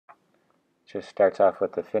just starts off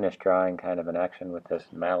with the finished drawing kind of an action with this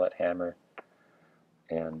mallet hammer.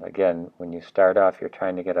 And again, when you start off, you're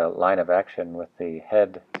trying to get a line of action with the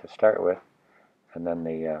head to start with, and then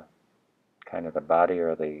the kind of the body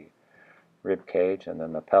or the rib cage, and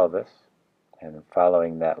then the pelvis, and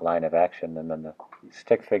following that line of action, and then the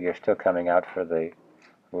stick figure still coming out for the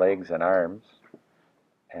legs and arms.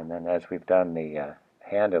 And then as we've done the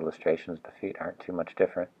hand illustrations, the feet aren't too much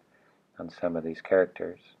different on some of these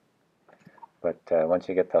characters. But once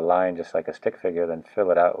you get the line just like a stick figure, then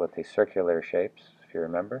fill it out with the circular shapes, if you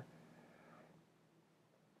remember.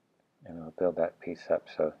 And we'll build that piece up.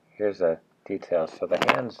 So here's a detail. So the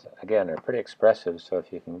hands, again, are pretty expressive, so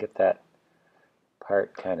if you can get that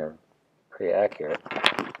part kind of pretty accurate,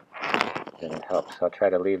 then it helps. I'll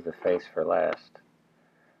try to leave the face for last.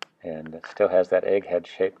 And it still has that egghead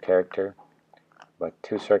shaped character, but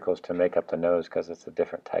 2 circles to make up the nose because it's a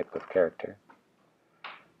different type of character.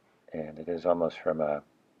 And it is almost from a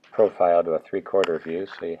profile to a 3/4 view,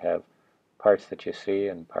 so you have parts that you see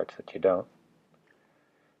and parts that you don't.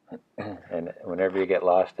 And whenever you get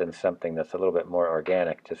lost in something that's a little bit more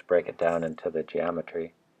organic, just break it down into the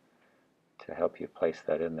geometry to help you place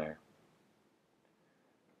that in there.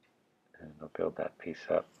 And we'll build that piece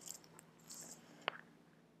up.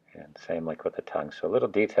 And same like with the tongue. So little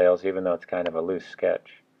details, even though it's kind of a loose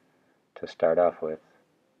sketch to start off with.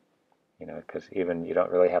 You know, because even you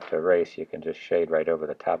don't really have to erase, you can just shade right over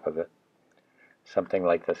the top of it. Something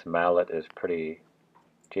like this mallet is pretty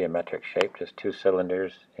geometric shape, just 2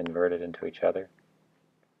 cylinders inverted into each other.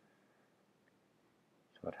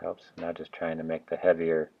 So it helps. Now just trying to make the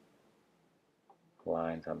heavier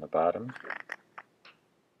lines on the bottom.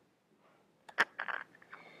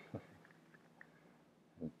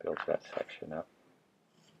 And builds that section up.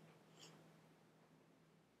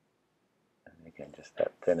 Again, just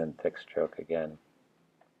that thin and thick stroke again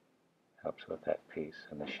helps with that piece.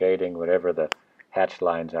 And the shading, whatever the hatch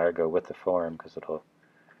lines are, go with the form because it'll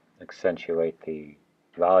accentuate the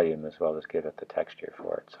volume as well as give it the texture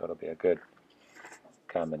for it. So it'll be a good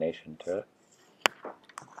combination to it.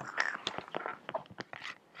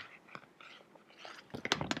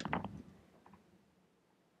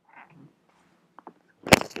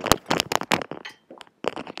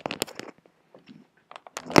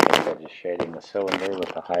 Just shading the cylinder with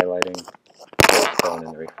the highlighting shown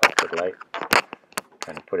in the reflected light.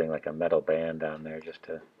 Kind of putting like a metal band on there just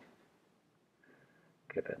to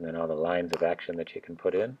give it, and then all the lines of action that you can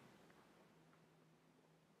put in.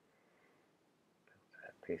 Build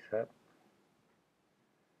that piece up.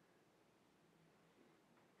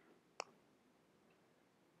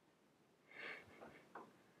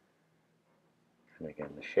 And again,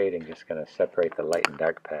 the shading just going to separate the light and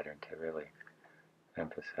dark pattern to really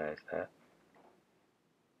emphasize that.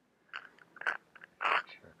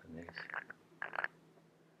 Sharpen these.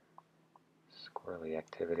 Squirrely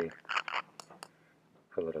activity.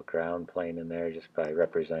 Put a little ground plane in there just by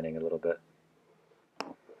representing a little bit.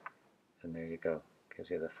 And there you go. Gives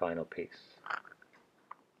you the final piece.